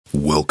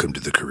Welcome to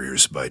the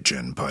Careers by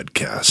Jenn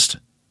podcast,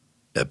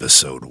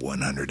 episode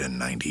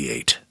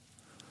 198.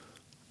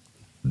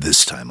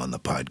 This time on the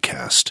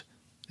podcast,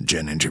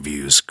 Jenn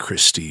interviews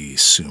Christy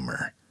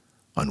Sumer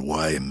on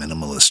why a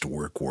minimalist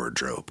work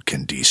wardrobe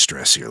can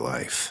de-stress your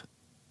life.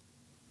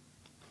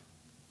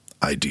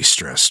 I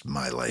de-stressed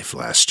my life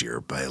last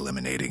year by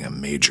eliminating a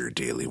major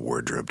daily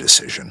wardrobe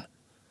decision.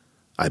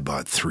 I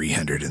bought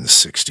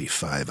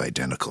 365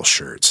 identical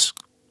shirts,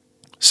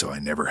 so I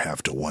never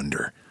have to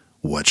wonder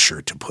what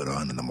shirt to put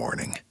on in the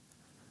morning.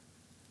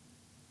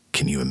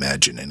 Can you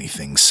imagine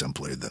anything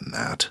simpler than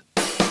that?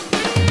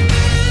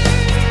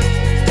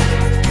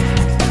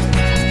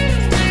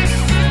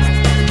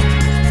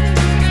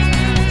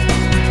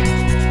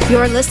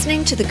 You're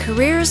listening to the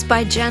Careers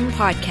by Jenn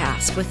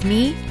podcast with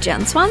me,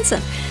 Jenn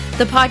Swanson,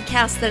 the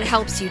podcast that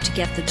helps you to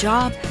get the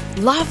job,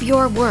 love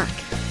your work,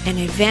 and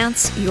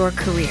advance your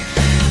career.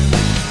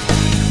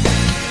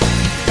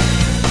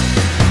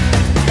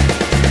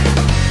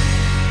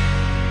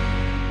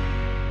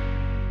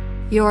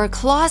 Your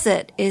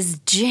closet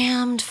is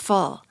jammed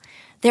full.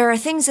 There are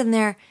things in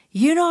there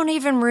you don't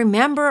even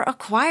remember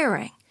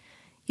acquiring.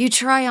 You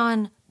try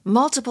on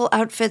multiple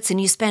outfits and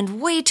you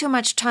spend way too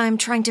much time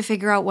trying to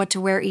figure out what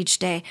to wear each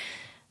day.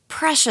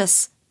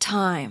 Precious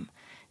time.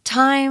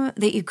 Time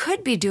that you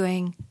could be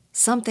doing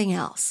something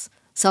else,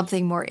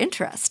 something more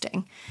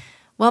interesting.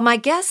 Well, my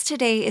guest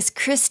today is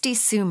Christy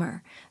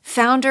Sumer,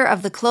 founder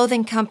of the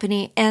clothing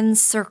company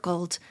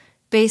Encircled,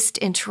 based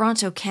in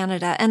Toronto,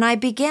 Canada, and I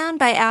began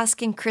by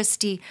asking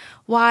Christy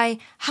why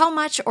how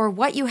much or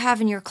what you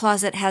have in your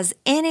closet has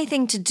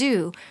anything to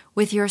do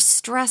with your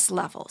stress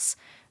levels.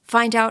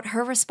 Find out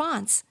her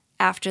response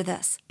after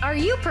this. Are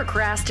you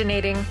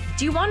procrastinating?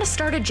 Do you want to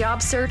start a job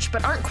search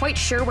but aren't quite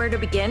sure where to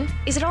begin?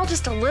 Is it all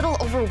just a little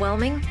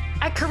overwhelming?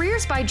 At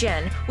Careers by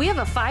Jenn, we have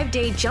a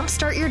 5-day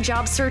Jumpstart Your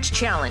Job Search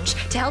Challenge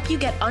to help you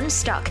get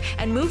unstuck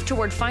and move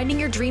toward finding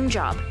your dream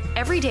job.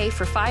 Every day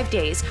for 5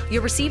 days,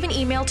 you'll receive an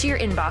email to your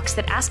inbox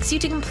that asks you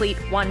to complete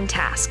one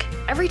task.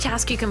 Every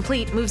task you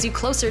complete moves you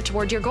closer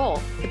toward your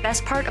goal. The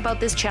best part about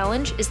this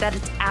challenge is that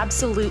it's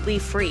absolutely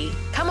free.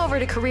 Come over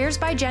to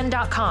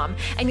careersbyjenn.com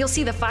and you'll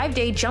see the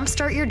 5-day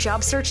Jumpstart Your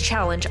Job Search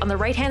Challenge on the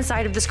right-hand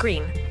side of the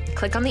screen.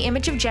 Click on the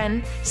image of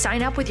Jenn,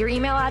 sign up with your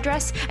email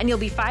address, and you'll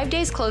be 5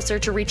 days closer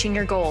to reaching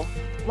your goal.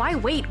 Why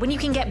wait when you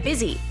can get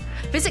busy?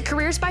 Visit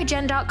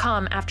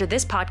careersbyjenn.com after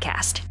this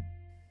podcast.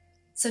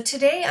 So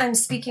today I'm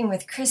speaking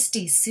with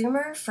Christy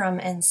Sumer from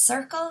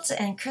Encircled.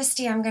 And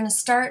Christy, I'm going to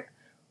start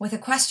with a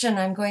question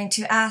I'm going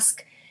to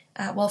ask.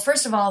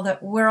 First of all,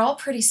 that we're all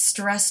pretty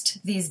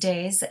stressed these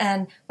days.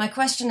 And my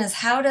question is,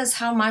 how does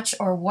how much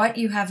or what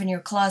you have in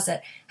your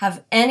closet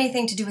have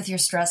anything to do with your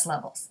stress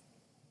levels?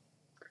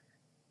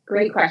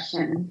 Great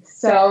question.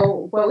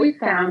 So what we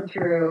found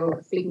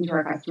through speaking to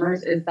our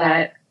customers is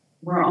that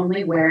we're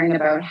only wearing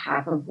about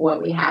half of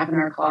what we have in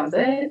our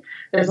closet.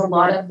 There's a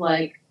lot of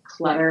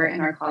clutter in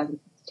our closet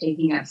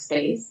taking up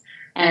space.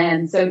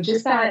 And so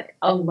just that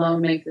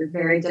alone makes it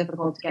very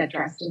difficult to get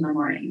dressed in the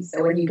morning.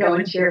 So when you go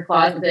into your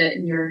closet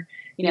and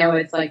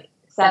it's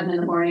 7 in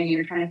the morning and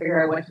you're trying to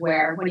figure out what to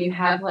wear, when you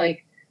have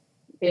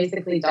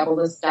basically double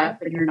the stuff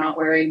and you're not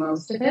wearing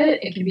most of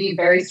it, it can be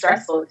very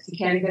stressful because you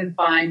can't even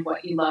find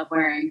what you love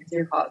wearing because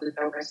your closet is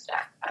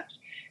overstacked.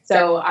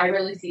 So I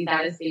really see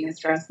that as being a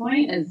stress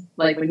point, is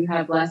when you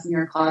have less in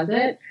your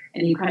closet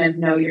and you kind of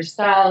know your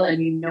style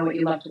and you know what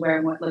you love to wear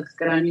and what looks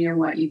good on you and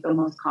what you feel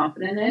most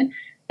confident in,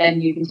 then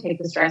you can take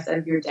the stress out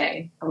of your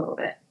day a little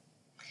bit.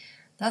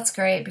 That's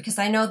great, because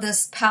I know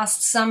this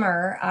past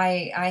summer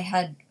I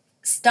had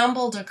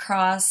stumbled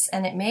across,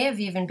 and it may have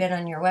even been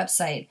on your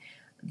website,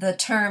 the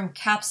term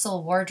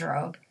capsule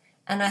wardrobe.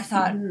 And I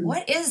thought,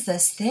 What is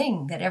this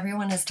thing that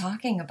everyone is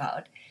talking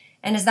about?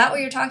 And is that what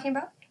you're talking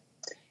about?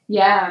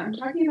 Yeah, I'm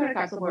talking about a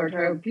capsule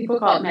wardrobe. People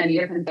call it many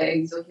different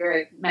things. You'll hear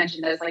it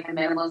mentioned as a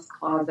minimalist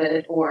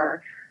closet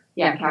or,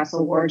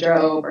 capsule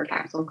wardrobe or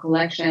capsule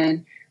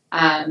collection.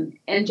 And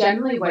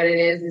generally what it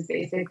is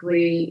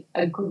basically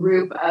a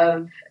group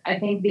of, I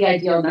think the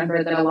ideal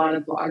number that a lot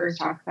of bloggers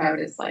talk about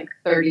is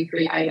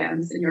 33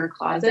 items in your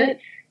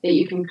closet that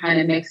you can kind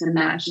of mix and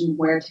match and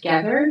wear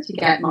together to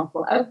get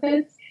multiple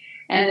outfits.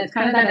 And it's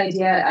kind of that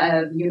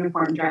idea of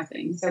uniform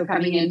dressing. So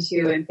coming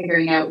into and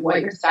figuring out what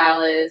your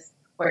style is,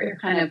 what your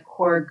kind of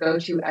core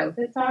go-to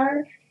outfits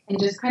are, and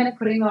just kind of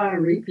putting on a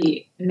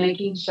repeat and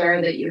making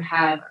sure that you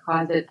have a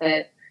closet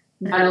that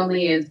not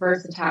only is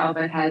versatile,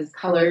 but has a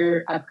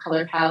color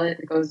palette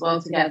that goes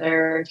well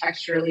together,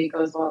 texturally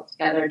goes well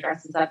together,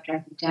 dresses up,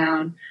 dresses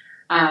down,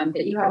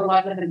 that you have a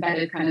lot of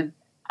embedded kind of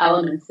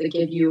elements that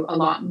give you a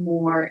lot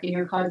more in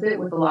your closet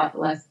with a lot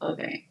less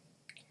clothing.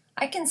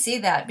 I can see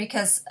that,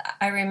 because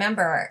I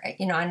remember,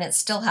 and it's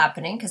still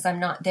happening because I'm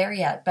not there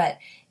yet, but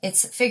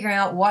it's figuring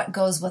out what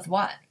goes with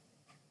what.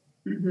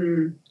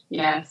 Mm-hmm.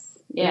 Yes.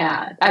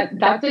 Yeah.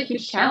 That's a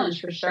huge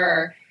challenge for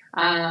sure.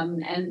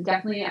 And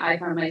definitely I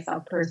found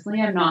myself personally,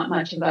 I'm not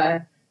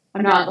a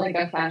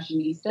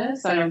fashionista,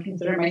 so I don't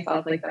consider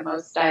myself the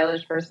most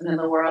stylish person in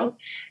the world.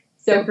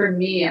 So for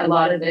me, a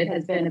lot of it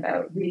has been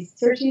about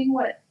researching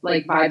what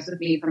like vibes with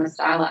me from a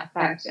style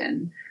aspect.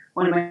 And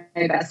one of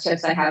my best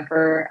tips I have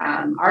for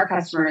our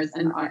customers,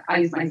 and I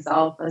use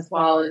myself as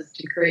well, is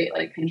to create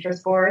like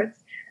Pinterest boards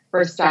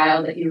for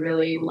style that you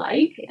really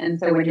like. And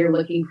so when you're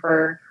looking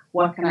for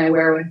what can I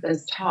wear with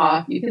this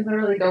top, you can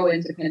literally go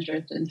into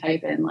Pinterest and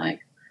type in like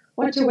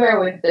what to wear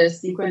with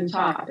this sequin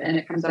top, and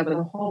it comes up with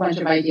a whole bunch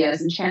of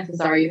ideas. And chances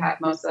are you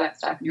have most of that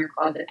stuff in your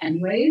closet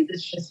anyways.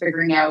 It's just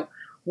figuring out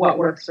what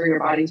works for your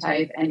body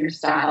type and your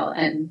style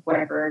and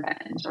whatever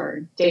event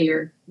or day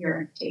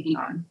you're taking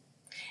on.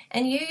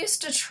 And you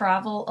used to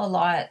travel a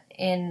lot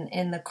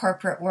in the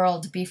corporate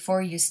world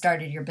before you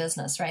started your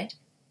business, right?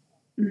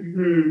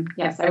 Mm-hmm.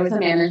 Yes, I was a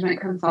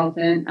management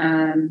consultant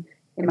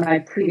in my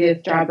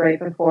previous job right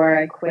before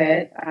I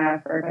quit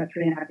for about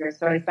 3.5 years.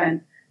 So I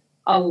spent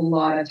a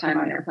lot of time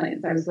on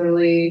airplanes. I was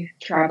literally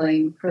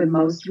traveling for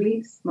most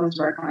weeks. Most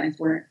of our clients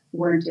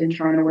weren't in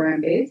Toronto where I'm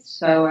based.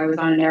 So I was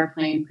on an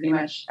airplane pretty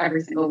much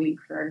every single week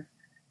for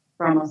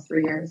almost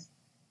 3 years.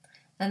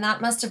 And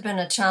that must have been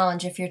a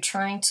challenge if you're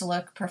trying to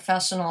look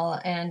professional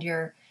and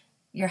you're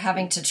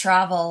having to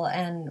travel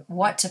and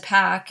what to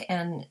pack.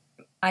 And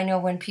I know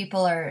when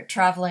people are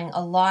traveling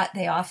a lot,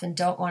 they often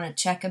don't want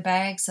to check a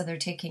bag, so they're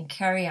taking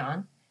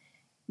carry-on.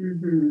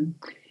 Mm-hmm.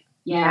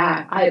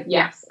 Yeah,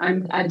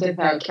 I'm a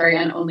devout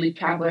carry-on only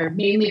traveler,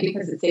 mainly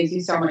because it saves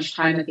you so much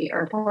time at the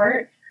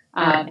airport.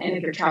 And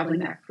if you're traveling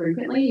that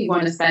frequently, you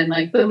want to spend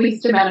like the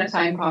least amount of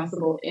time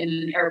possible in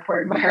an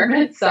airport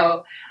environment.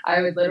 So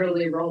I would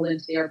literally roll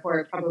into the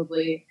airport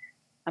probably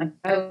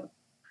about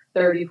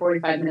 30,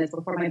 45 minutes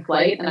before my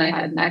flight. And I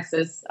had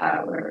Nexus,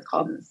 whatever it's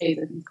called in the States,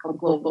 I think it's called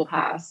Global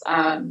Pass,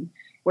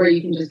 where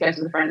you can just get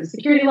to the front of the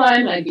security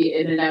line and I'd be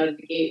in and out of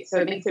the gate. So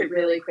it makes it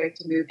really quick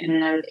to move in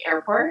and out of the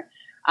airport.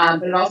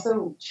 But it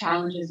also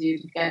challenges you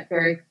to get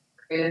very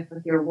creative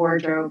with your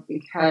wardrobe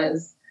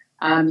because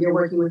you're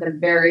working with a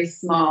very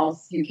small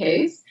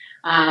suitcase.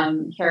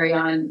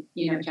 Carry-on,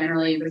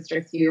 generally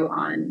restricts you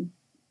on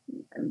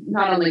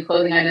not only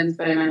clothing items,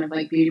 but amount of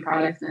like beauty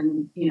products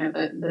and,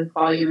 the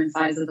volume and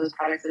size of those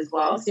products as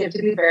well. So you have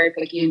to be very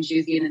picky and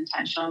choosy and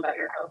intentional about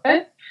your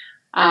outfits.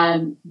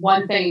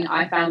 One thing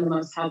I found the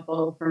most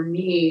helpful for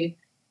me,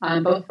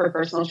 both for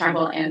personal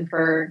travel and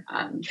for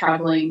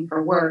traveling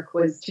for work,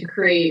 was to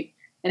create,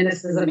 and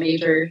this is a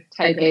major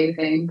type A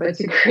thing, but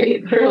to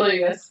create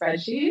literally a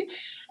spreadsheet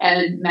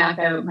and map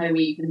out my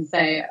week and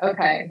say,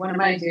 okay, what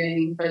am I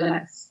doing for the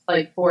next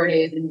 4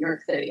 days in New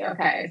York City?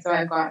 Okay, so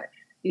I've got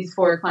these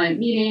 4 client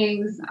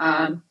meetings.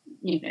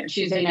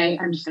 Tuesday night,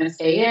 I'm just going to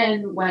stay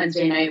in.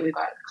 Wednesday night, we've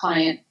got a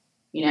client,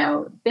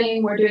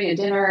 thing. We're doing a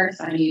dinner,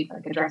 so I need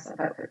a dress up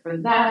outfit for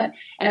that.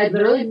 And I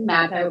literally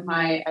map out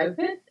my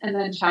outfits and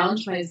then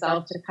challenge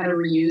myself to kind of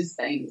reuse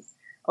things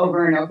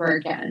over and over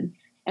again.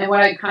 And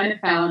what I kind of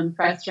found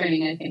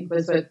frustrating, I think,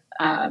 was with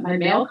my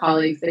male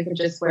colleagues, they could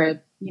just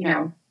wear,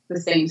 the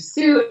same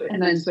suit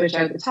and then switch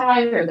out the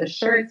tie or the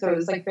shirt. So it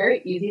was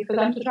very easy for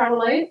them to travel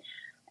light.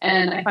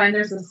 And I find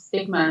there's a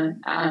stigma,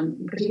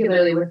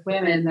 particularly with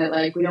women,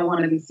 that we don't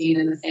want to be seen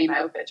in the same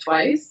outfit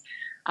twice.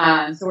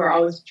 So we're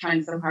always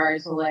trying so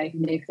hard to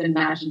mix and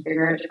match and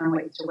figure out different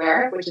ways to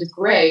wear it, which is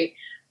great.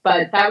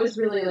 But that was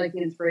really the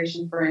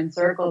inspiration for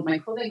Encircled, my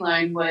clothing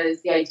line,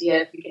 was the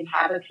idea if you can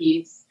have a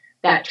piece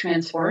that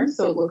transforms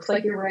so it looks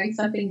like you're wearing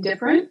something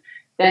different,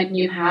 then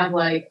you have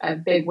a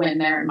big win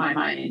there in my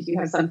mind. You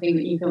have something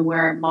that you can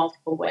wear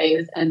multiple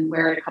ways and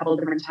wear it a couple of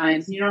different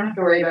times. And you don't have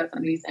to worry about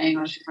somebody saying,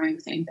 oh, she's wearing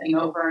the same thing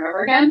over and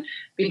over again,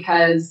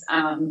 because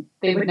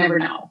they would never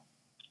know.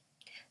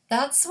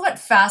 That's what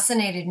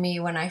fascinated me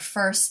when I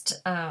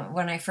first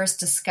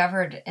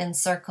discovered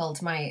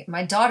Encircled.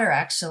 My daughter,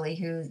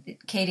 actually,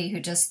 Katie, who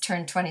just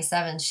turned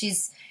 27,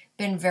 she's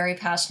been very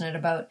passionate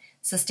about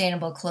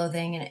sustainable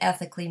clothing and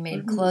ethically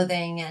made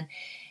clothing,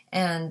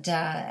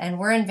 and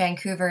we're in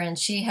Vancouver, and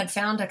she had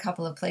found a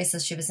couple of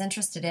places she was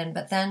interested in,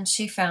 but then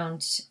she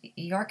found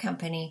your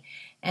company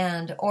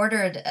and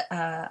ordered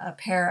a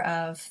pair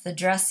of the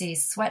dressy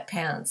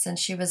sweatpants, and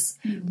she was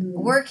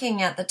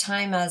working at the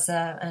time as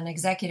an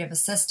executive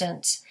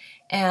assistant,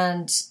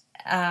 and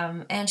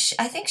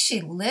I think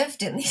she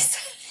lived in these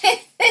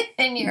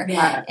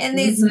in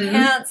these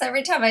pants.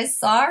 Every time I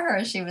saw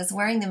her, she was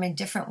wearing them in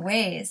different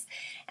ways.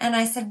 And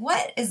I said,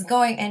 what is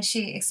going? And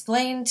she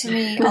explained to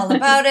me all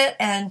about it.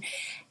 And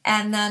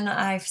then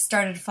I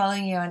started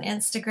following you on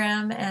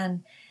Instagram.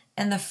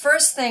 And the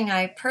first thing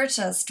I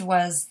purchased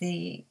was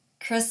the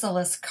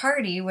Chrysalis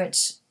Cardi,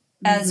 which,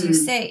 as you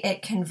say,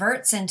 it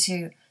converts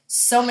into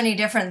so many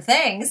different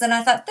things. And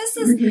I thought, this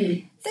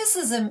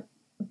is a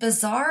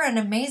bizarre and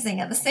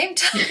amazing at the same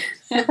time.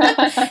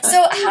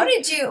 So how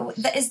did you,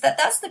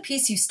 that's the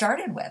piece you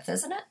started with,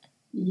 isn't it?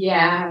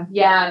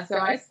 Yeah. So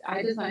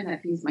I designed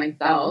that piece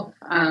myself.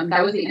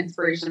 That was the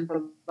inspiration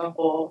for the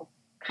whole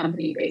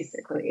company,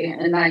 basically.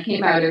 And that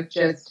came out of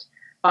just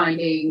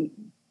finding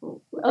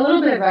a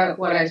little bit about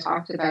what I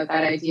talked about,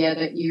 that idea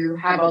that you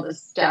have all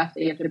this stuff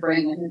that you have to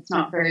bring and it's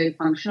not very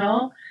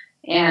functional.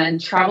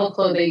 And travel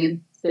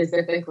clothing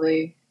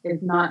specifically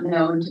is not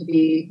known to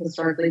be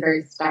historically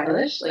very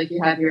stylish. Like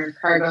you have your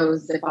cargo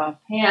zip-off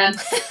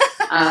pants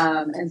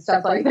and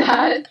stuff like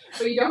that,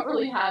 but you don't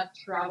really have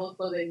travel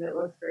clothing that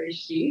looks very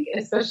chic.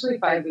 Especially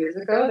 5 years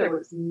ago, there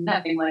was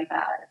nothing like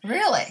that.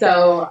 Really?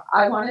 So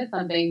I wanted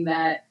something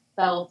that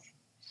felt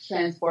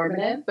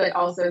transformative, but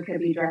also could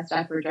be dressed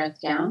up or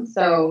dressed down.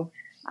 So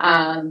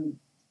I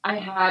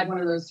had one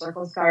of those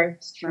circle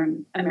scarves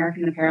from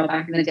American Apparel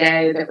back in the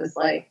day that was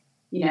like,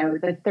 you know,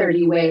 the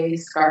 30-way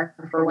scarf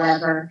or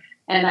whatever.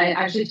 And I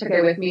actually took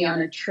it with me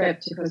on a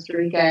trip to Costa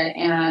Rica,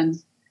 and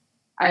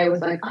I was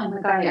like, oh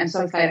my God, I'm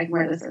so excited. I can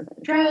wear this as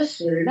a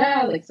dress,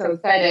 like so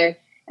excited.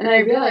 And then I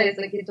realized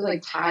like you have to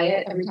like tie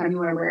it every time you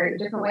want to wear it a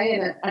different way,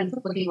 and it ends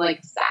up looking like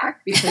a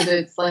sack because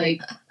it's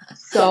like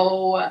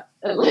so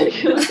like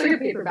it looks like a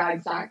paper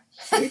bag sack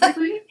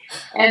basically.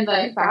 And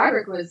the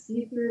fabric was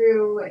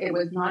see-through. It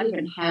was not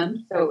even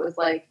hemmed, so it was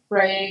like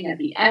fraying at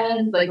the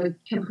end. Like it was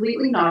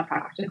completely not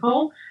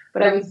practical.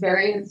 But I was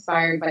very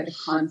inspired by the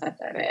concept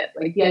of it,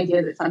 like the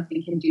idea that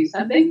something can do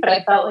something. But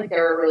I felt like they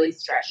were really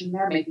stretching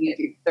there, making it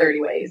do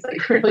 30 ways.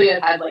 Like really,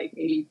 it had like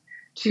maybe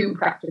 2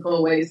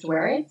 practical ways to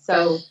wear it.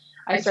 So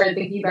I started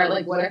thinking about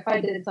like, what if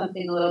I did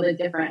something a little bit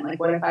different? Like,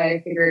 what if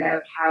I figured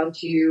out how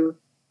to, you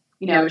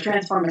know,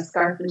 transform a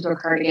scarf into a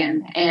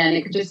cardigan, and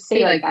it could just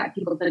stay like that.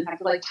 People didn't have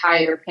to like tie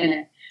it or pin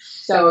it.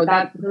 So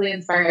that really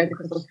inspired the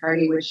Crystal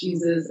Cardi, which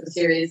uses a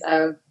series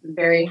of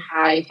very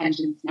high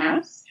tension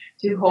snaps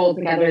to hold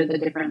together the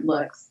different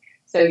looks.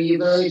 So you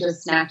literally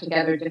just snap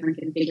together different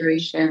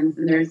configurations,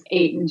 and there's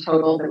 8 in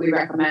total that we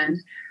recommend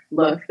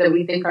looks that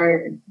we think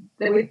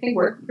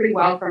work pretty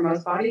well for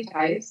most body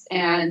types.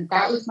 And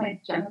that was my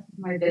genesis of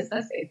my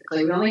business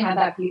basically. We only had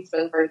that piece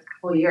for the first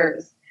couple of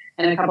years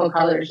and a couple of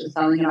colors, just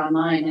selling it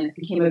online, and it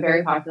became a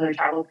very popular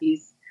travel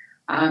piece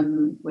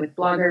with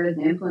bloggers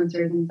and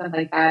influencers and stuff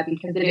like that,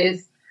 because it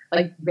is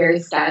like very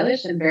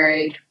stylish and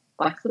very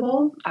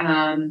flexible.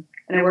 And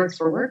it works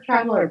for work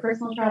travel or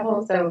personal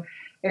travel. So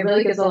it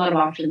really gives a lot of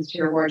options to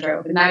your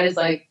wardrobe. And that is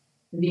like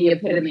the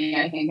epitome,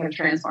 I think, of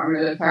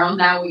transformative apparel.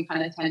 Now we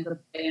kind of tend to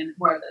play in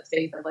more of the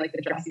space of like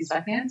the dressy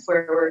sweatpants,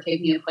 where we're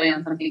taking a play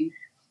on something,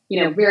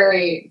 you know,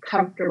 very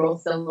comfortable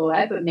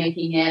silhouette, but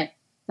making it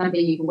something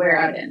you can wear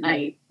out at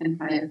night, and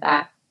kind of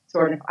that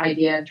sort of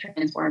idea of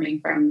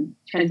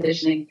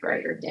transitioning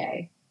throughout your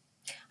day.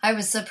 I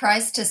was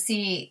surprised to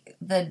see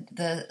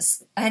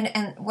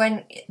and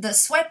when the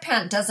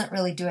sweatpant doesn't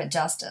really do it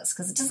justice,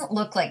 because it doesn't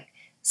look like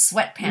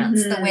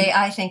sweatpants the way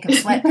I think of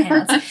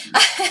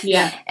sweatpants.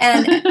 Yeah.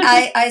 And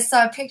I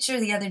saw a picture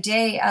the other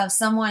day of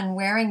someone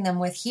wearing them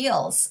with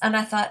heels, and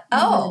I thought,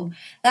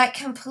 that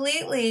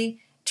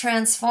completely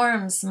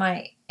transforms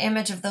my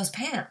image of those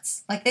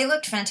pants. Like they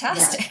looked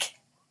fantastic.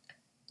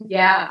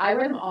 Yeah, I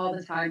wear them all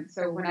the time.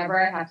 So whenever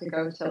I have to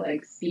go to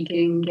like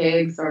speaking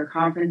gigs or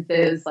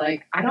conferences,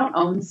 like I don't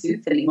own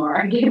suits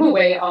anymore. I gave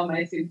away all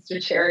my suits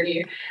to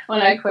charity when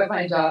I quit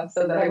my job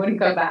so that I wouldn't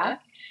go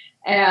back.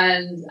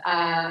 And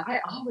I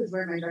always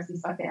wear my dressy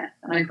sweatpants,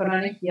 and I put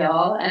on a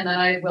heel, and then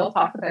I will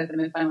talk about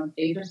them if I'm on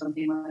stage or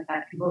something like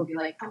that. People will be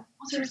like, "Oh,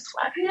 those are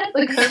sweatpants?"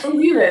 Like, I can't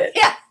believe it.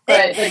 Yeah.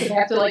 But like, they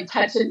have to like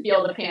touch and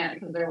feel the pant,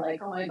 because they're like,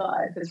 "Oh my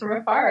God!" Because from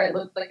afar it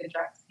looks like a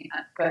dress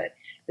pant, but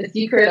the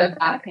secret of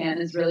that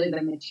pant is really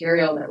the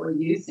material that we're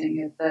using.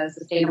 It's a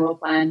sustainable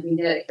blend. We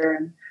did it here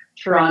in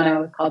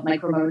Toronto. It's called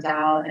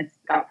Micromodal, and it's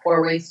got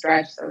 4-way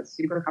stretch, so it's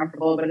super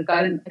comfortable, but it's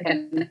got a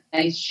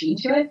nice sheen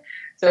to it.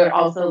 So it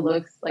also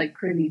looks like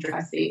pretty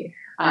dressy,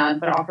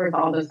 but offers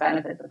all those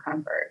benefits of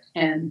comfort.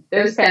 And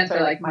those pants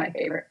are like my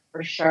favorite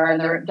for sure. And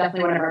they're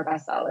definitely one of our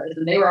best sellers.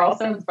 And they were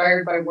also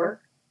inspired by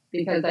work,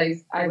 because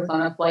I was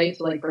on a flight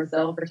to like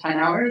Brazil for 10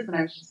 hours, and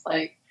I was just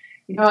like,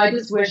 you know, I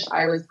just wish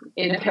I was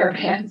in a pair of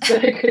pants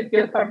that I could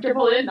feel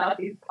comfortable in, not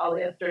these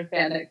polyester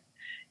spandex,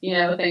 you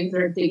know, things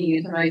that are digging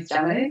into my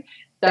stomach.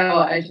 So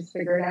I just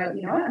figured out,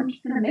 you know what, I'm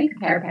just going to make a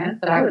pair of pants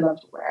that I would love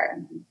to wear.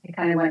 And it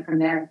kind of went from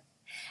there.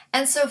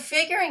 And so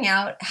figuring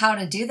out how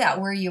to do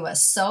that, were you a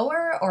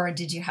sewer, or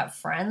did you have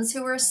friends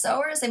who were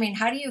sewers? I mean,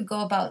 how do you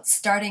go about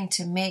starting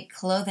to make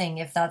clothing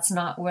if that's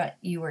not what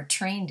you were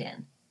trained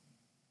in?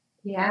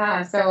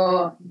 Yeah,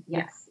 so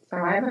yes. So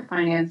I have a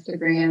finance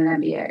degree and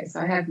an MBA, so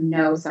I have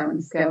no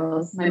sewing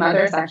skills. My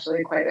mother is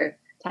actually quite a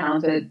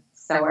talented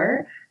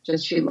sewer.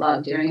 Just she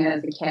loved doing it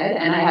as a kid,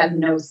 and I have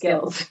no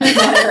skills in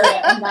that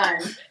area,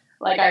 none.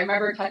 Like I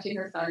remember touching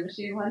her sewing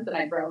machine once and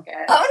I broke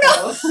it. Oh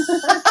no!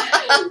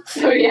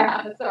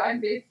 So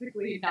I'm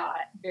basically not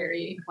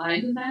very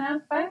inclined in that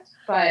aspect.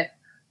 But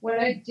what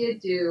I did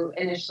do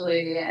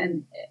initially,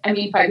 and I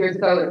mean 5 years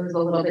ago it was a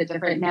little bit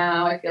different.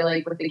 Now I feel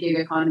like with the gig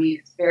economy,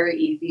 it's very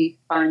easy to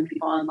find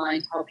people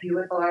online to help you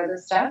with a lot of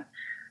this stuff.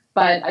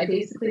 But I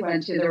basically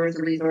there was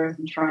a resource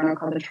in Toronto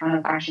called the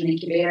Toronto Fashion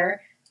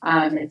Incubator.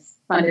 It's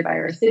funded by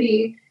our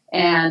city,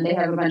 and they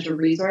have a bunch of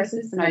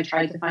resources. And I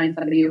tried to find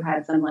somebody who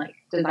had some like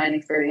design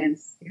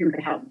experience who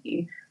could help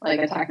me, like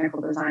a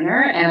technical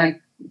designer. And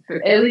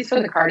at least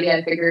for the cardi,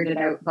 I figured it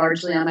out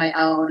largely on my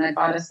own. I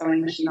bought a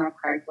sewing machine off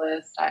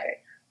Craigslist. I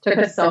took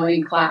a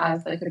sewing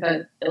class. I took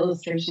an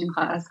illustration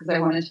class because I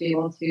wanted to be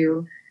able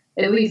to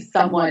at least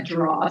somewhat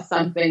draw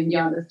something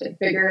beyond a stick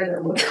figure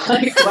that looked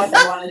like what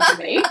they wanted to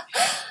make.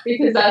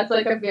 Because that's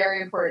like a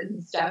very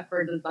important step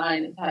for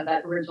design, is to have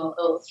that original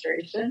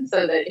illustration,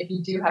 so that if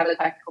you do have a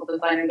technical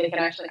designer, they can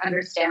actually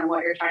understand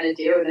what you're trying to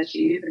do and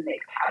achieve and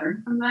make a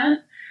pattern from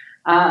that.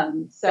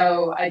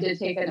 So I did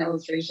take an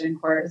illustration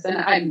course, and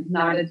I'm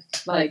not a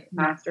like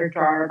master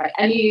drawer by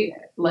any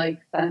like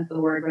sense of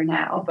the word right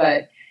now,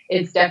 but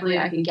it's definitely,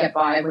 I can get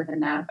by with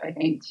enough, I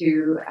think,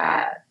 to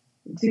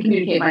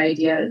communicate my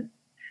ideas.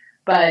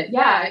 But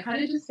yeah, I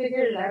kind of just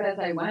figured it out as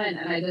I went,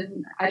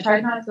 and I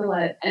tried not to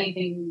let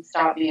anything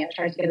stop me. I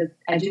tried to get as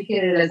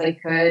educated as I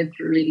could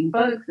through reading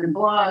books and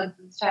blogs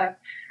and stuff.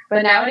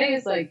 But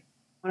nowadays, like,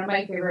 one of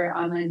my favorite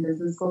online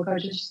business school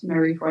coaches,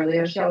 Marie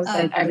Forleo, she always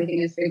said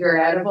everything is figure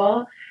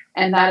outable.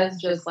 And that is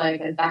just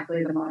like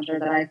exactly the mantra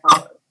that I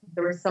followed.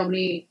 There were so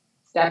many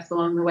steps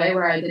along the way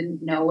where I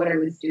didn't know what I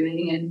was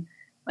doing, and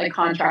like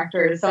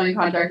so many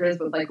contractors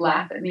would like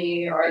laugh at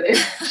me, or they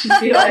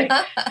would be like,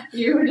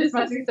 you just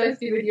must be so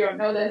stupid, you don't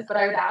know this. But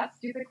I would ask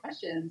stupid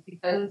questions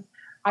because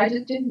I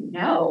just didn't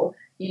know,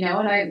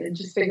 and I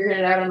just figured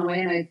it out on the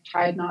way, and I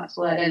tried not to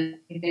let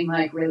anything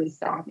like really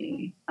stop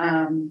me.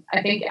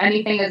 I think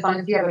anything, as long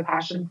as you have a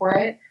passion for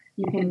it,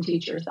 you can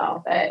teach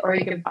yourself it, or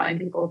you can find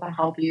people to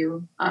help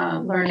you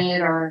learn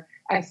it or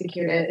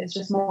execute it. It's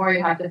just more,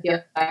 you have to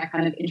feel that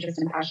kind of interest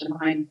and passion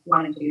behind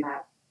wanting to do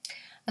that.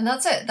 And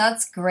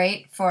that's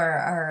great for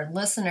our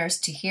listeners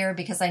to hear,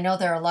 because I know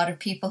there are a lot of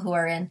people who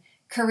are in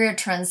career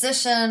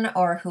transition,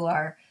 or who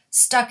are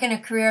stuck in a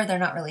career they're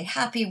not really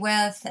happy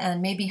with,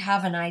 and maybe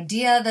have an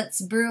idea that's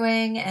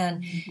brewing.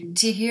 And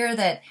to hear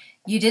that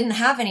you didn't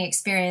have any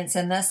experience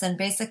in this and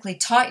basically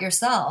taught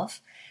yourself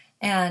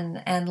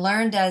and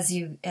learned as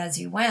you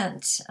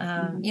went.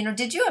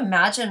 Did you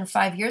imagine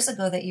 5 years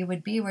ago that you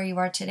would be where you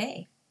are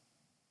today?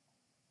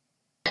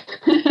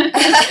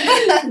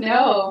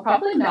 No,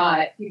 probably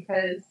not,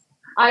 because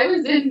I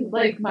was in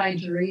like my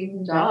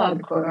dream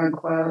job, quote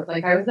unquote.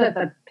 Like, I was at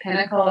the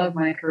pinnacle of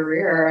my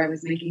career. I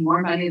was making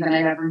more money than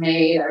I'd ever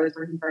made. I was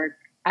working for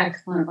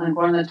excellent, like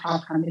one of the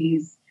top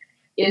companies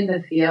in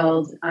the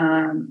field.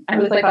 I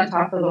was like on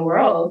top of the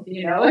world,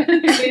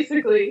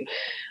 basically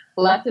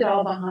left it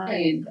all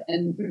behind.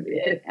 And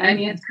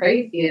it's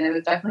crazy. And it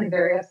was definitely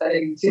very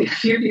upsetting to a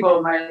few people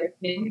in my life,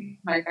 maybe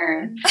my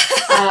parents.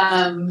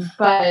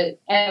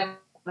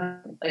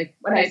 Like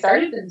when I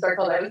started in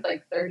Circle, I was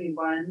like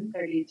 31,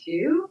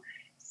 32.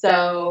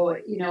 So,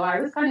 I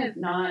was kind of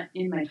not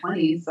in my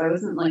 20s. So I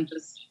wasn't like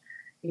just,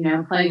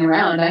 playing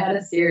around. I had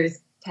a serious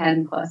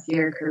 10 plus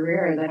year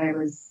career that I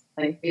was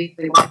like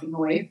basically walking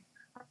away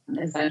from.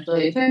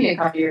 Essentially, it took me a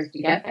couple years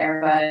to get there,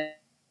 but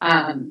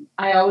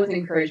I always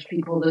encourage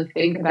people to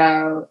think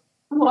about,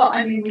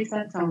 we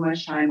spent so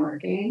much time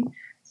working.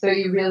 So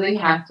you really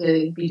have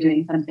to be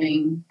doing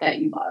something that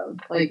you love.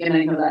 Like, and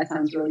I know that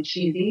sounds really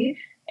cheesy,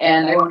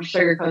 and I won't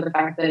sugarcoat the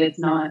fact that it's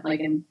not like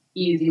an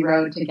easy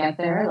road to get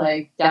there.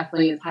 Like,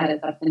 definitely it's had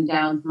its ups and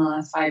downs in the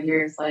last 5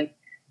 years. Like,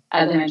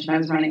 as I mentioned, I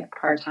was running it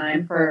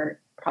part-time for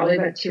probably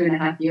about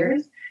 2.5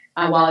 years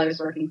while I was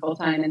working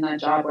full-time in that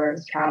job where I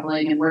was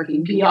traveling and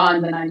working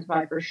beyond the 9 to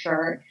 5 for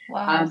sure.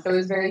 Wow. So it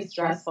was very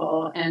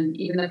stressful. And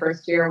even the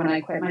first year when I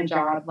quit my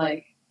job,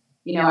 like,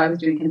 I was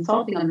doing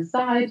consulting on the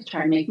side to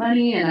try and make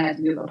money, and I had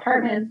to move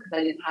apartments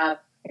because I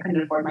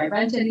couldn't afford my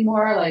rent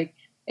anymore. Like,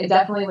 it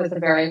definitely was a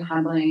very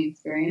humbling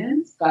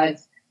experience,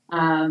 but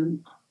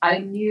I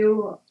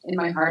knew in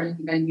my heart, I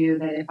think I knew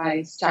that if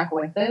I stuck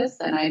with this,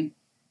 and I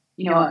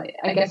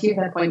guess you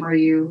have that point where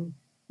you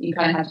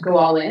kind of have to go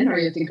all in, or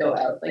you have to go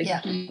out. Like,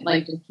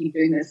 just keep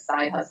doing this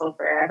side hustle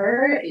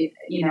forever. It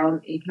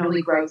can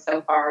only grow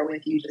so far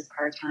with you just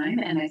part-time.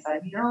 And I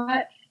said, you know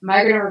what? Am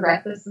I going to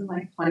regret this in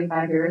like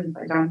 25 years if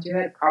I don't do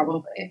it?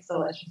 Probably. So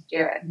let's just do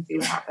it and see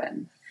what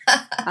happens.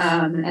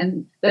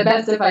 And the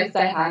best advice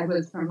I had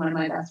was from one of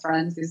my best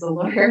friends who's a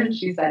lawyer, and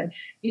she said,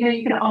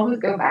 you can always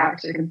go back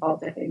to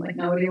consulting. Like,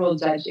 nobody will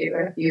judge you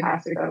if you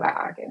have to go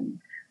back. And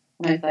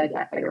I said,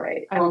 yeah, you're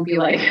right. I won't be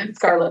like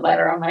scarlet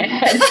letter on my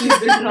head. She's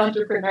been an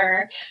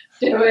entrepreneur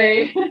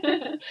doing.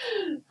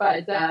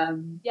 But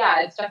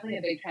it's definitely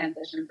a big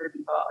transition for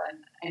people.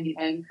 And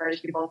I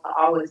encourage people to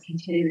always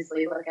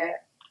continuously look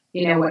at,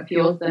 what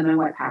fuels them and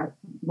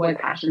what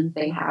passions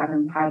they have,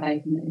 and how they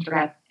can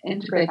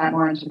integrate that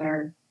more into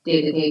their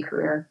day-to-day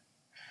career.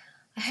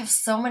 I have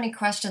so many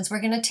questions.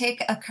 We're going to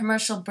take a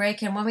commercial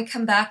break, and when we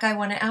come back, I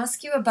want to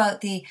ask you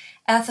about the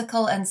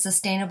ethical and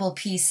sustainable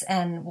piece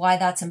and why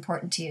that's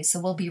important to you. So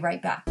we'll be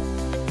right back.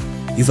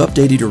 You've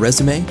updated your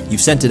resume,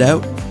 you've sent it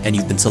out, and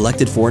you've been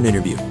selected for an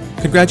interview.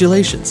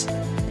 Congratulations.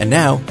 And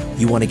now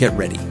you want to get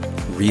ready,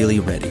 really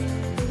ready.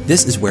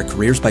 This is where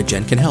Careers by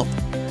Jenn can help.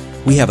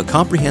 We have a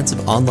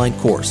comprehensive online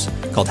course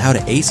called How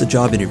to Ace a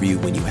Job Interview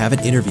When You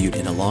Haven't Interviewed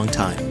in a Long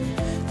Time.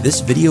 This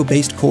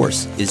video-based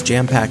course is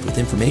jam-packed with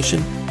information,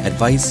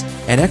 advice,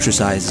 and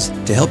exercises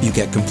to help you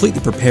get completely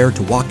prepared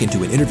to walk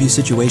into an interview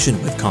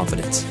situation with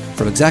confidence.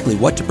 From exactly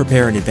what to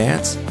prepare in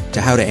advance,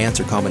 to how to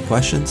answer common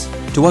questions,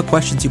 to what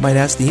questions you might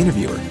ask the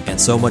interviewer, and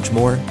so much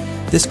more,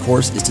 this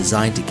course is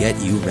designed to get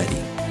you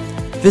ready.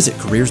 Visit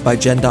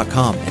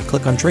careersbyjen.com and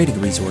click on Training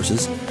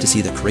Resources to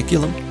see the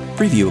curriculum,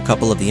 preview a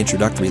couple of the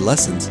introductory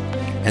lessons,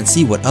 and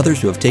see what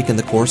others who have taken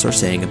the course are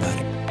saying about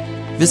it.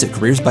 Visit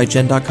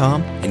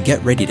careersbyjen.com and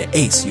get ready to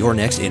ace your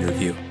next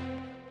interview.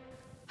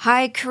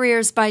 Hi,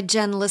 Careers by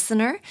Jenn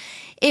listener.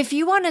 If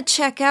you want to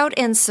check out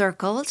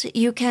Encircled,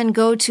 you can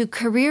go to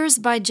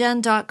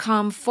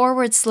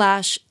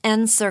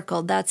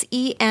careersbyjen.com/encircled. That's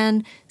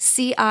ENCIRCLED.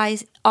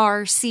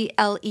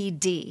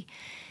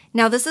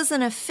 Now, this is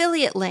an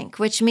affiliate link,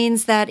 which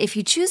means that if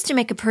you choose to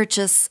make a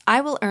purchase, I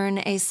will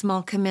earn a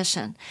small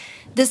commission.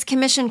 This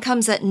commission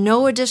comes at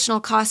no additional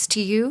cost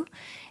to you.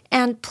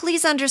 And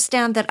please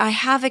understand that I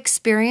have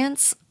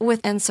experience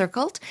with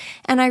Encircled,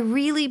 and I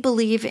really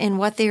believe in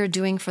what they are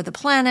doing for the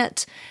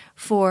planet,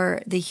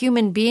 for the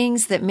human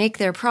beings that make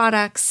their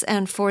products,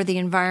 and for the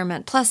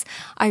environment. Plus,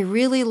 I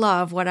really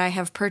love what I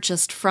have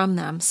purchased from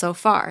them so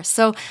far.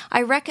 So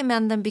I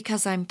recommend them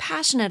because I'm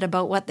passionate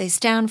about what they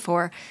stand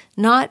for,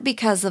 not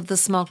because of the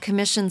small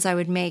commissions I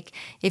would make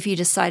if you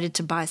decided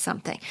to buy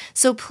something.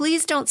 So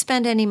please don't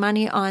spend any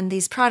money on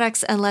these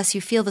products unless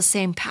you feel the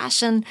same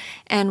passion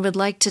and would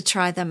like to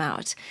try them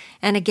out.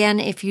 And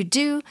again, if you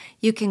do,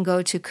 you can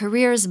go to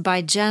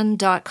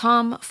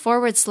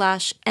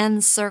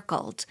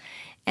careersbyjen.com/encircled.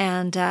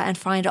 And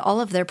find all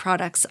of their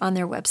products on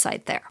their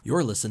website there.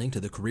 You're listening to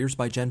the Careers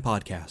by Jenn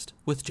podcast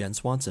with Jenn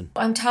Swanson.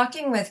 I'm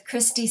talking with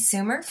Christy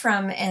Sumer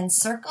from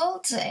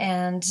Encircled,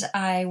 and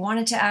I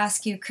wanted to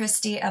ask you,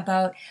 Christy,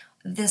 about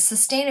the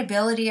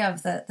sustainability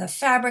of the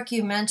fabric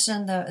you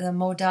mentioned, the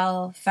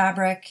modal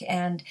fabric,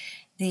 and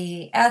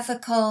the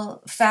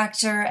ethical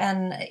factor,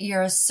 and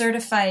you're a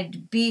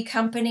certified B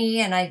company,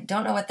 and I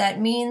don't know what that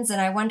means,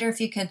 and I wonder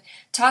if you could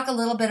talk a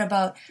little bit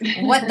about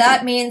what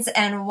that means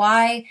and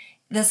why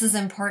this is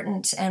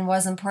important and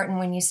was important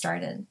when you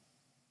started.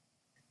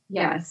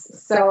 Yes.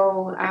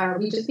 So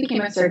we just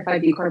became a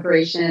certified B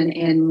corporation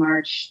in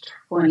March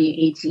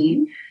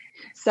 2018.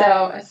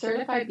 So a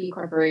certified B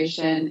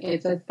corporation,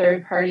 it's a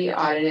third-party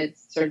audited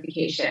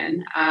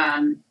certification.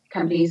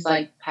 Companies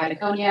like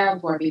Patagonia,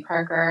 Warby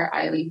Parker,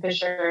 Eileen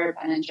Fisher,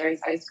 Ben &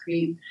 Jerry's Ice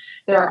Cream,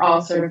 they're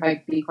all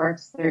certified B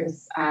Corps.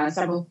 There's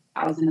several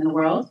thousand in the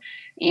world.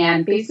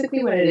 And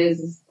basically what it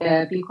is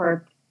the B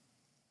Corp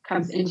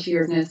comes into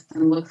your business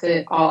and looks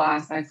at all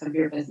aspects of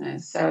your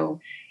business. So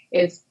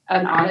it's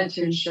an audit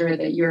to ensure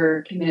that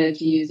you're committed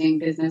to using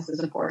business as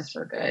a force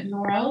for good in the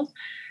world.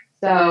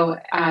 So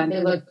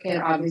they look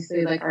at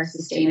obviously like our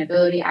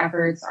sustainability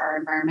efforts, our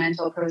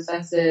environmental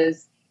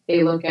processes.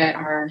 They look at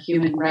our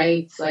human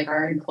rights, like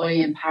our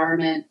employee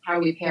empowerment,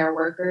 how we pay our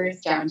workers,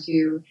 down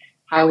to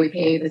how we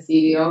pay the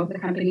CEO of the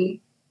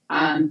company.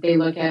 They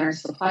look at our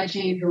supply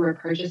chain, who we're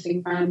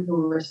purchasing from,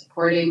 who we're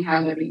supporting,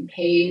 how they're being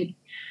paid.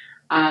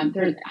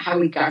 How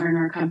we govern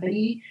our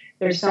company.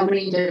 There's so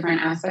many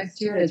different aspects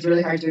to it. It's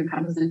really hard to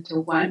encompass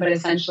into one, but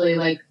essentially,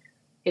 like,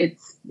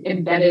 it's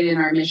embedded in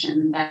our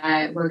mission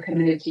that we're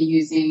committed to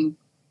using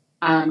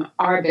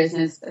our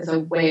business as a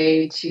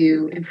way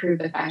to improve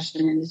the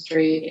fashion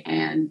industry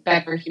and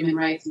better human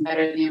rights and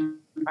better the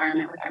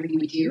environment with everything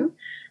we do.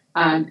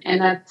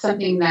 And that's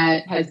something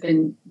that has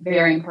been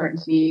very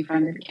important to me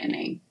from the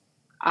beginning.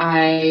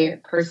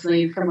 I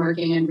personally, from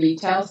working in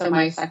retail, so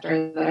my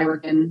sector that I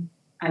work in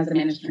as a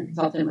management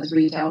consultant was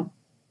retail.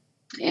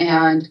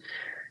 And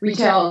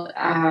retail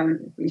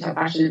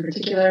fashion in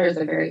particular is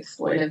a very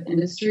exploitive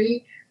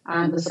industry.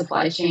 The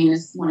supply chain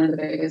is one of the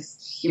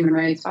biggest human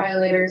rights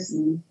violators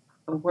in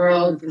the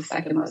world, the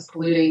second most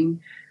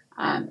polluting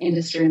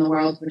industry in the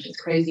world, which is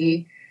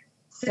crazy.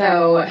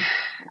 So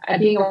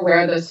being aware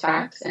of those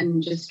facts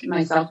and just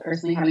myself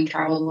personally having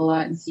traveled a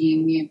lot and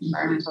seeing the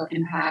environmental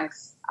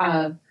impacts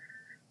of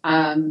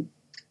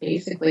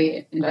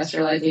basically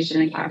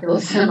industrialization and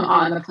capitalism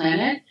on the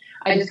planet,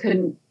 I just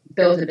couldn't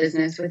build a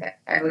business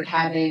without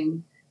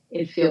having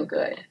it feel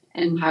good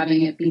and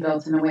having it be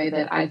built in a way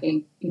that I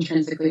think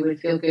intrinsically would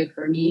feel good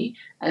for me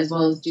as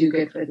well as do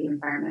good for the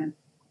environment.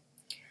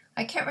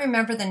 I can't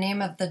remember the name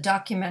of the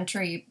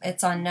documentary.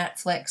 It's on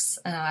Netflix.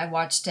 I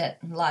watched it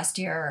last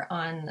year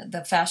on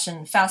the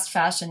fast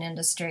fashion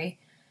industry,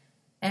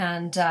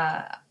 and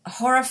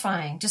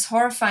horrifying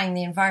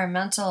the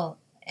environmental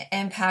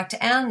impact,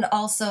 and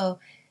also,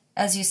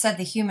 as you said,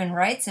 the human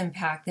rights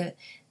impact,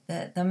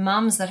 the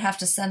moms that have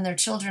to send their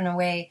children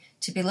away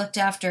to be looked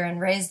after and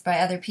raised by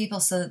other people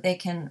so that they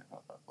can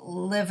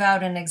live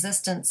out an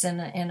existence in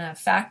a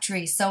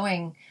factory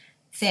sewing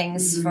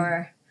things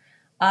for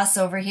us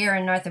over here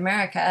in North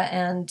America,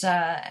 and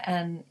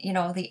you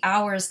know, the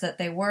hours that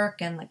they work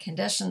and the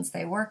conditions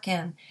they work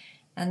in,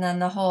 and then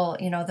the whole,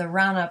 you know, the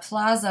Rana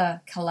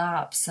Plaza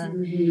collapse,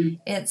 and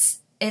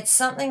it's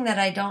something that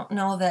I don't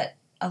know that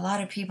a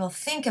lot of people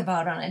think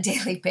about on a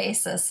daily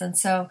basis. And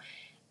so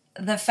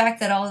the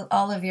fact that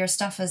all of your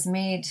stuff is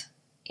made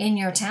in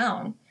your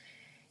town,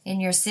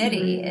 in your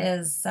city,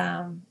 is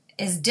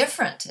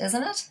different,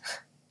 isn't it?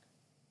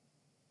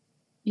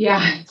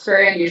 Yeah, it's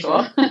very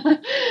unusual.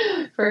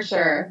 For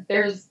sure.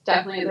 There's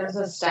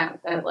a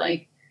stat that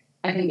like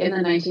I think in the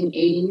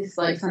 1980s,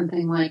 like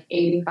something like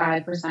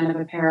 85%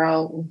 of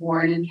apparel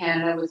worn in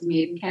Canada was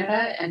made in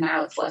Canada, and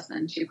now it's less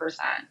than 2%.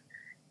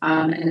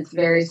 And it's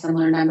very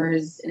similar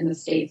numbers in the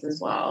States as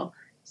well.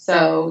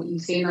 So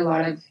you've seen a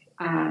lot of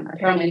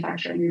apparel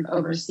manufacturing move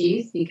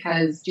overseas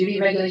because duty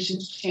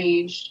regulations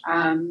changed,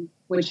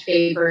 which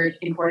favored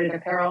imported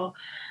apparel.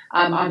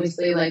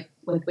 Obviously, like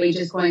with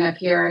wages going up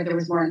here, there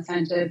was more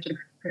incentive to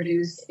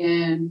produce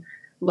in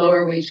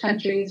lower wage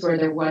countries where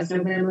there was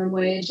no minimum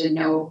wage and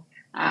no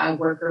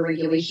worker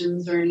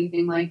regulations or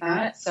anything like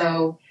that.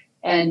 So,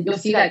 and you'll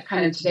see that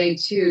kind of today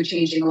too,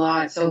 changing a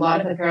lot. So a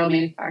lot of apparel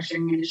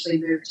manufacturing initially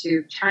moved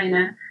to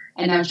China,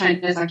 and now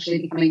China is actually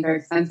becoming very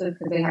expensive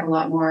because they have a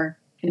lot more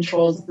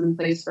controls in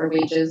place for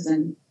wages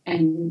and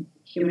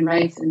human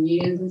rights and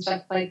unions and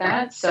stuff like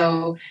that.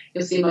 So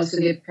you'll see most of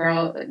the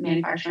apparel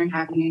manufacturing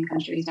happening in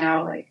countries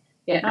now like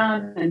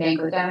Vietnam and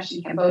Bangladesh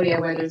and Cambodia,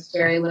 where there's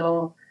very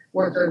little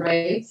worker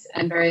rights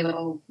and very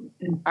little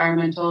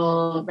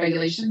environmental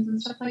regulations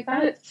and stuff like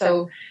that.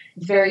 So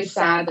it's very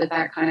sad that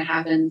that kind of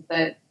happens,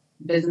 that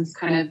business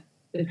kind of,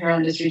 the apparel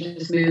industry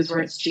just moves where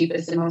it's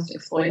cheapest and most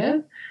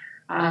exploitive,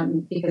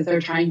 because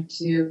they're trying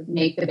to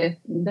make the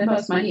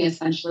most money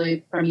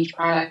essentially from each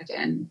product.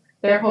 And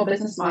their whole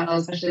business model,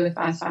 especially with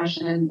fast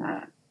fashion,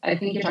 I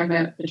think you're talking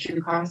about the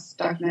True Cost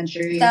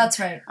documentary. That's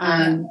right.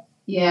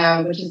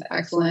 Yeah, which is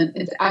excellent.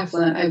 It's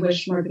excellent. I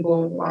wish more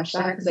people would watch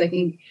that because I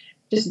think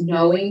just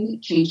knowing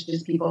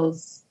changes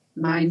people's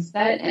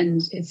mindset,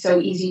 and it's so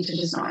easy to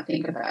just not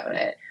think about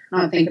it,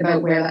 not think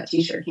about where that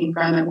T-shirt came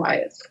from and why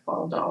it's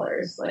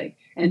 $12, like,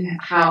 and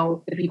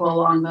how the people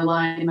along the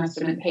line must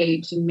have been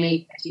paid to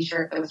make a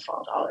T-shirt that was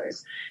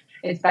 $12.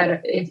 It's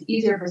better. It's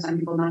easier for some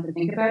people not to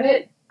think about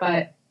it,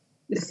 but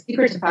the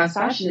secret to fast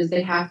fashion is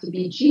they have to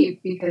be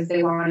cheap because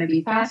they want to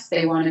be fast.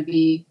 They want to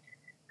be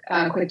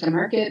quick to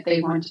market.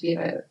 They want to be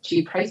at a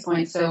cheap price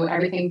point. So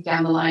everything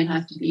down the line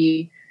has to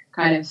be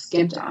kind of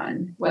skimped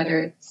on, whether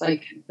it's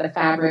like the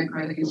fabric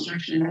or the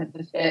construction or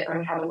the fit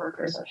or how the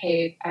workers are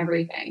paid,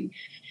 everything.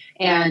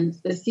 And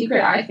the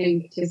secret, I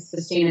think, to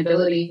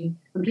sustainability,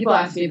 when people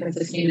ask me about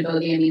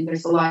sustainability, I mean,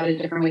 there's a lot of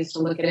different ways to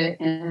look at it.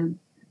 And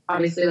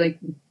obviously, like,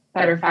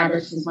 better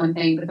fabrics is one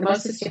thing, but the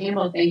most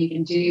sustainable thing you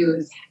can do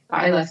is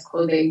buy less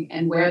clothing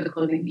and wear the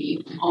clothing that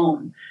you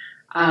own.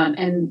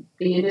 And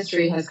the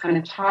industry has kind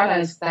of taught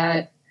us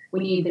that we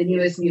need the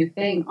newest new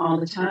thing all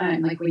the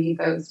time. Like, we need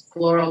those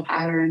floral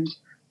patterned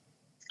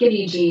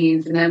skinny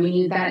jeans, and then we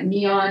need that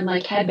neon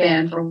like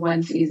headband for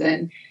one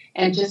season,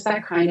 and just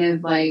that kind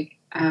of like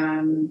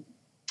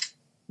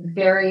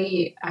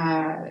very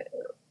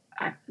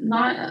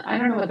not, I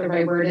don't know what the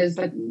right word is,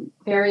 but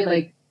very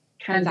like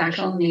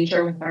transactional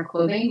nature with our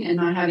clothing, and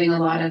not having a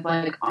lot of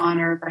like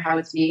honor for how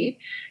it's made.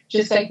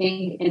 Just, I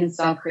think, in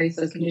itself creates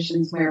those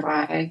conditions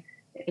whereby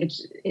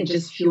it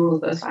just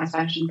fuels those fast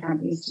fashion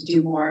companies to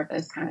do more of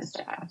this kind of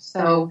stuff.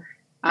 So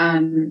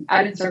I've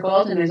been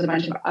circled, and there's a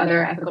bunch of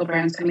other ethical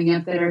brands coming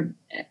up that are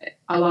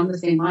along the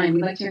same line.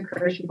 We like to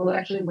encourage people to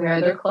actually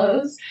wear their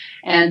clothes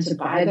and to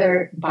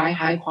buy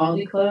high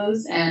quality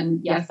clothes.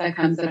 And yes, that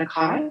comes at a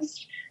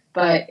cost.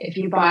 But if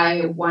you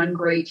buy one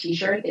great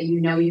T-shirt that you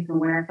know you can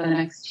wear for the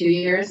next 2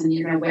 years and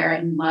you're going to wear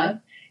it in love,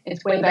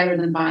 it's way better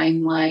than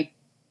buying like,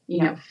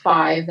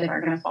 5 that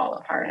are going to fall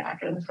apart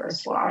after the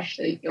first wash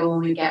that you'll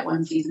only get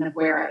one season of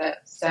wear out of.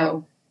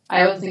 So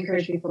I always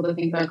encourage people to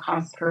think about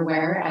cost per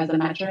wear as a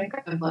metric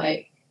of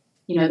like,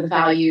 the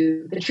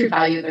value, the true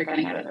value they're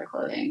getting out of their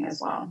clothing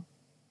as well.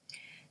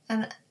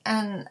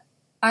 And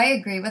I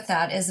agree with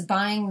that, is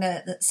buying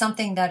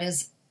something that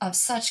is of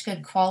such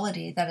good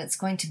quality that it's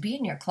going to be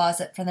in your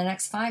closet for the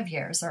next 5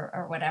 years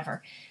or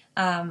whatever.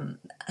 And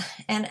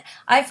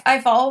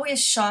I've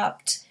always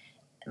shopped.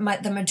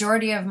 The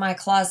majority of my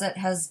closet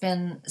has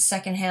been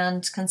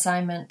secondhand,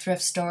 consignment,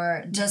 thrift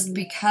store, just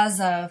because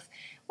of,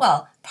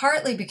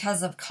 partly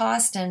because of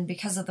cost and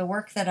because of the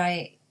work that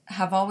I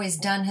have always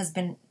done has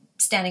been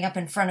standing up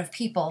in front of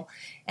people.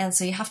 And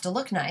so you have to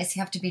look nice,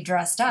 you have to be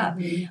dressed up.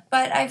 Mm-hmm.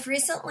 But I've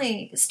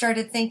recently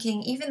started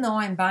thinking, even though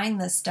I'm buying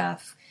this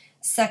stuff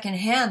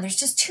secondhand, there's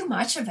just too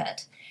much of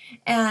it.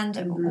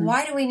 And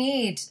why do we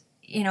need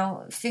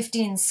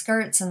 15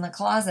 skirts in the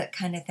closet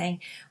kind of thing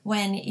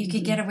when you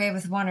could get away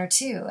with 1 or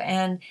 2?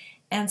 And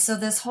so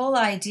this whole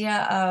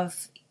idea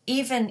of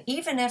even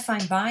if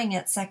I'm buying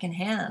it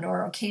secondhand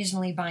or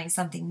occasionally buying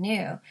something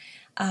new,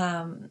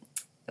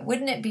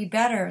 wouldn't it be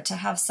better to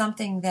have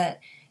something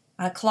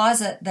a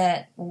closet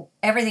that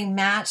everything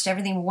matched,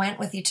 everything went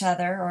with each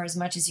other, or as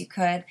much as you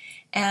could,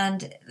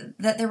 and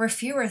that there were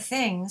fewer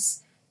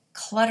things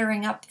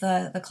cluttering up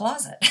the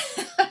closet?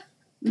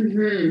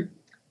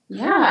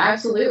 Yeah,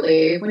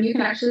 absolutely. When you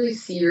can actually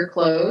see your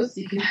clothes,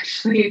 you can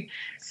actually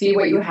see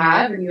what you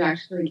have, and you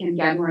actually can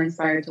get more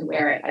inspired to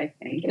wear it, I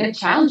think. And it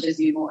challenges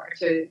you more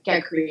to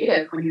get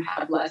creative when you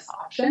have less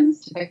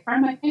options to pick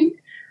from, I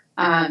think.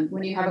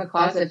 When you have a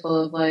closet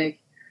full of like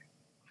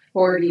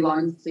 40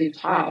 long sleeve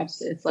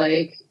tops, it's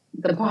like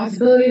the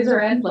possibilities are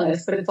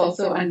endless, but it's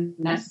also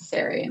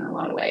unnecessary in a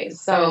lot of ways.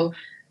 So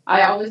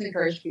I always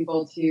encourage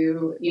people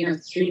to,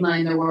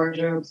 streamline their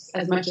wardrobes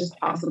as much as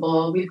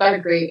possible. We've got a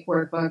great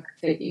workbook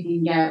that you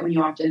can get when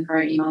you opt in for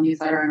our email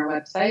newsletter on our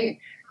website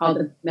called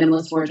the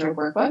Minimalist Wardrobe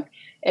Workbook.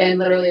 And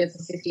literally it's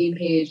a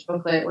 16-page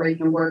booklet where you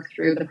can work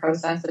through the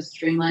process of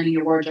streamlining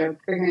your wardrobe,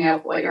 figuring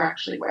out what you're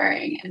actually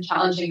wearing, and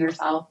challenging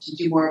yourself to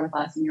do more with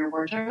less in your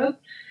wardrobe.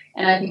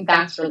 And I think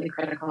that's really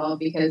critical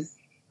because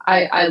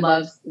I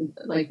love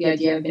like the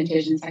idea of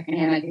vintage and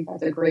secondhand. I think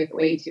that's a great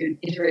way to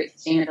integrate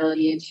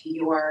sustainability into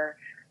your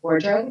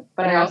wardrobe.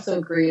 But I also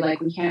agree, like,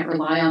 we can't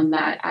rely on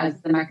that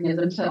as the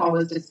mechanism to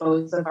always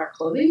dispose of our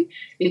clothing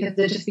because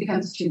it just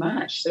becomes too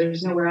much.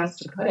 There's nowhere else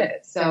to put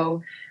it.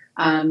 So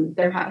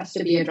there has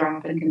to be a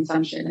drop in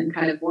consumption and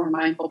kind of more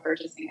mindful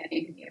purchasing, I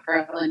think, in the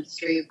apparel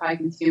industry by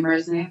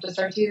consumers. And they have to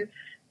start to,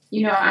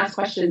 ask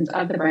questions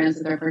of the brands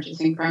that they're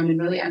purchasing from and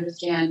really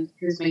understand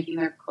who's making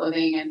their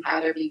clothing and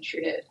how they're being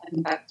treated. I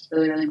think that's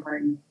really, really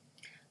important.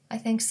 I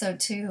think so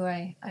too.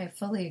 I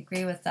fully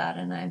agree with that,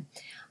 and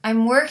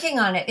I'm working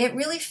on it. It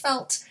really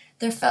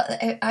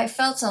I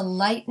felt a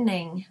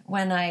lightening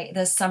when I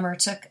this summer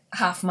took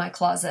half my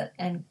closet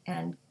and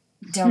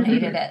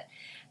donated it.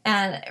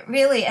 And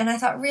really, and I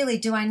thought, really,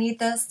 do I need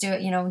this? Do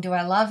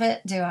I love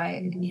it? Do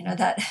I, do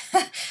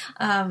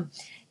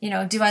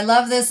I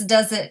love this?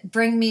 Does it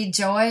bring me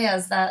joy?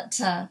 As that,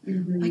 I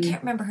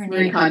can't remember her name.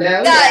 Marie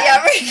Kondo.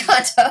 Marie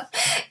Kondo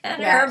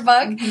and her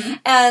book. Mm-hmm.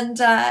 And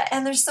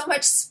there's so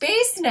much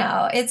space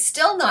now. It's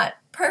still not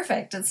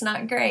perfect. It's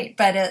not great,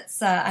 but it's,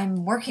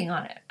 I'm working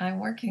on it. I'm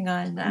working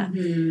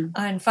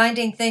on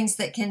finding things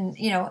that can,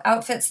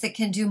 outfits that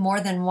can do more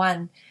than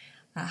one.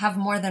 Have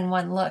more than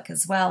one look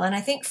as well. And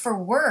I think for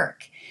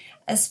work,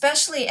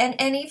 especially, and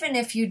even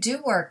if you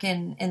do work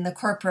in the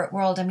corporate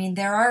world, I mean,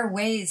 there are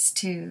ways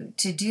to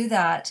do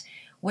that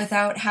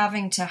without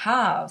having to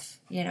have,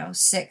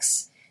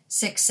 six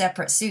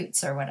separate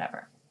suits or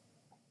whatever.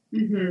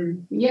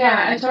 Mm-hmm.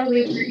 Yeah, I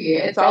totally agree.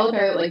 It's all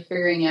about like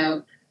figuring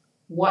out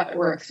what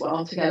works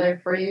well together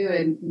for you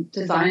and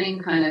designing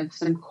kind of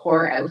some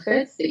core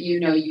outfits that you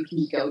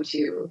can go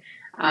to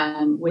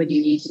when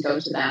you need to go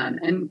to them,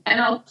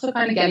 and also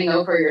kind of getting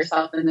over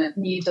yourself and the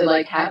need to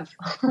like have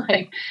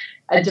like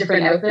a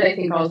different outfit. I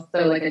think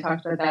also, like I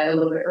talked about that a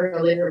little bit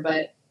earlier,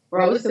 but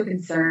we're always so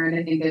concerned,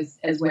 I think,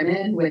 as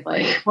women with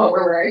like what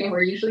we're wearing, and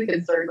we're usually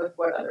concerned with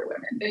what other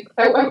women think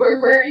about what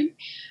we're wearing,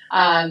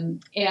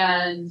 and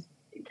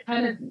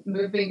kind of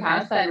moving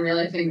past that and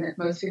realizing that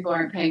most people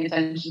aren't paying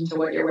attention to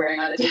what you're wearing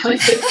on a daily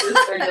basis.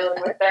 They're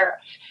dealing with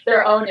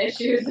their own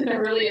issues and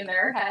they're really in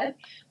their head.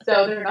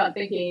 So they're not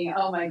thinking,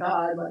 oh my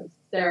God, like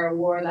Sarah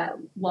wore that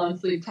long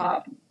sleeve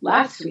top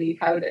last week.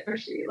 How dare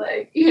she?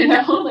 But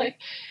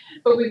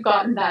we've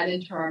gotten that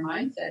into our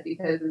mindset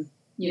because,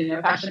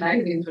 fashion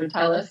magazines would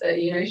tell us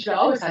that, you should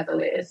always have the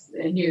latest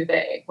and new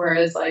thing.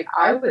 Whereas like,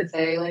 I would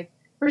say like,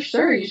 for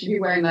sure, you should be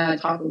wearing that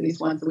top at least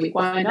once a week.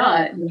 Why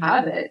not? You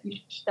have it. You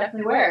should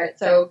definitely wear it.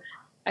 So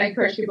I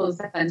encourage people to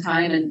spend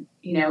time and,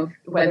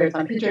 whether it's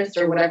on Pinterest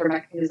or whatever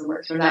mechanism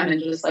works for them,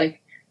 and just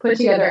like put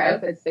together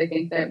outfits they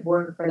think that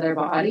work for their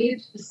body,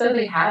 just so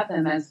they have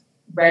them as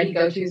ready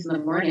go-tos in the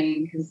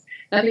morning. Because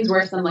nothing's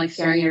worse than like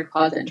staring in your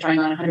closet and trying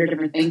on 100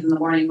 different things in the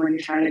morning when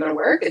you're trying to go to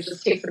work. It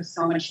just takes up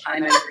so much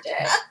time out of your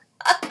day.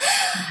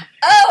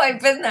 Oh, I've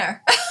been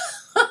there.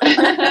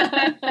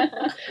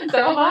 So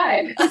have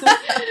I.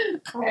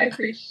 I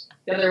preach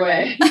the other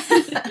way.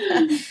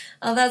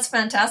 Oh, that's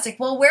fantastic.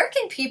 Well, where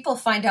can people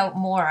find out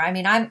more? I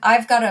mean,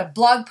 I've got a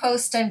blog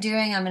post I'm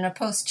doing. I'm going to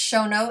post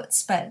show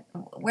notes, but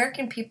where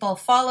can people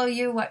follow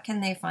you? What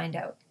can they find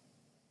out?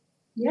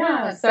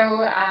 Yeah,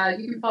 so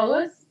you can follow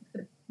us.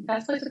 The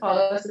best place to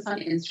follow us is on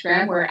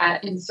Instagram. We're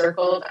at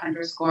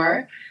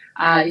encircled_.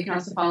 You can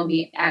also follow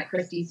me at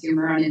Christy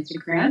Sumer on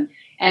Instagram.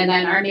 And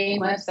then our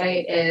main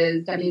website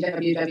is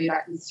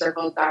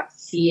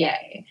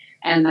www.encircled.ca.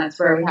 And that's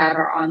where we have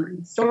our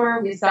online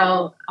store. We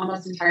sell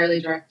almost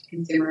entirely direct to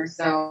consumer.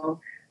 So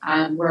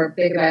we're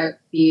big about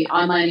the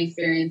online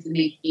experience and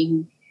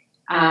making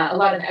a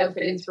lot of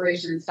outfit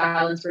inspiration and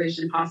style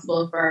inspiration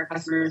possible for our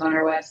customers on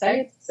our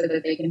website so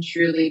that they can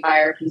truly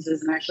buy our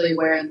pieces and actually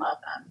wear and love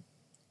them.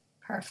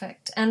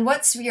 Perfect. And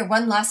what's your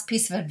one last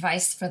piece of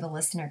advice for the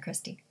listener,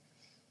 Christy?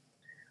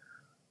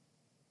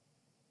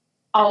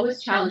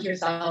 Always challenge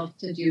yourself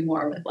to do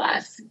more with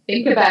less.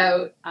 Think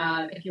about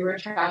if you were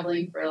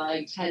traveling for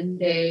like 10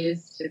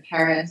 days to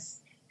Paris,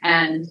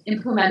 and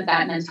implement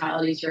that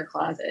mentality to your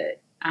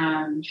closet.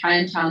 Try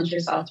and challenge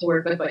yourself to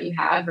work with what you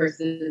have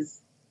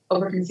versus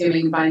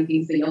over-consuming, buying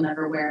things that you'll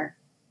never wear.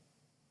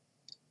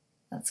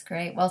 That's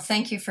great. Well,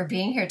 thank you for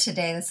being here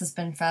today. This has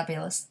been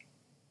fabulous.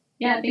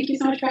 Yeah, thank you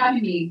so much for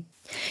having me.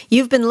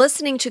 You've been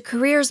listening to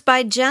Careers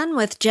by Jenn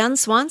with Jenn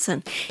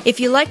Swanson. If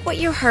you like what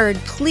you heard,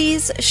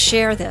 please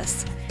share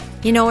this.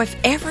 If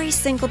every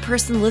single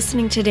person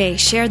listening today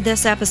shared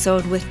this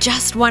episode with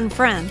just one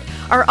friend,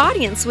 our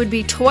audience would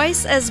be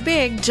twice as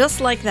big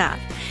just like that.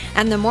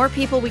 And the more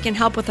people we can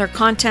help with our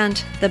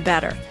content, the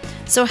better.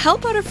 So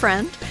help out a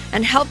friend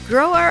and help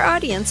grow our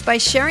audience by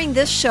sharing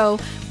this show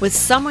with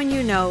someone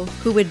you know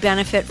who would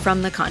benefit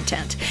from the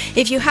content.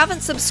 If you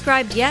haven't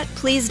subscribed yet,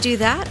 please do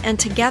that, and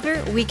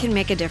together we can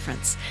make a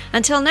difference.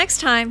 Until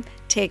next time,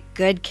 take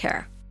good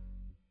care.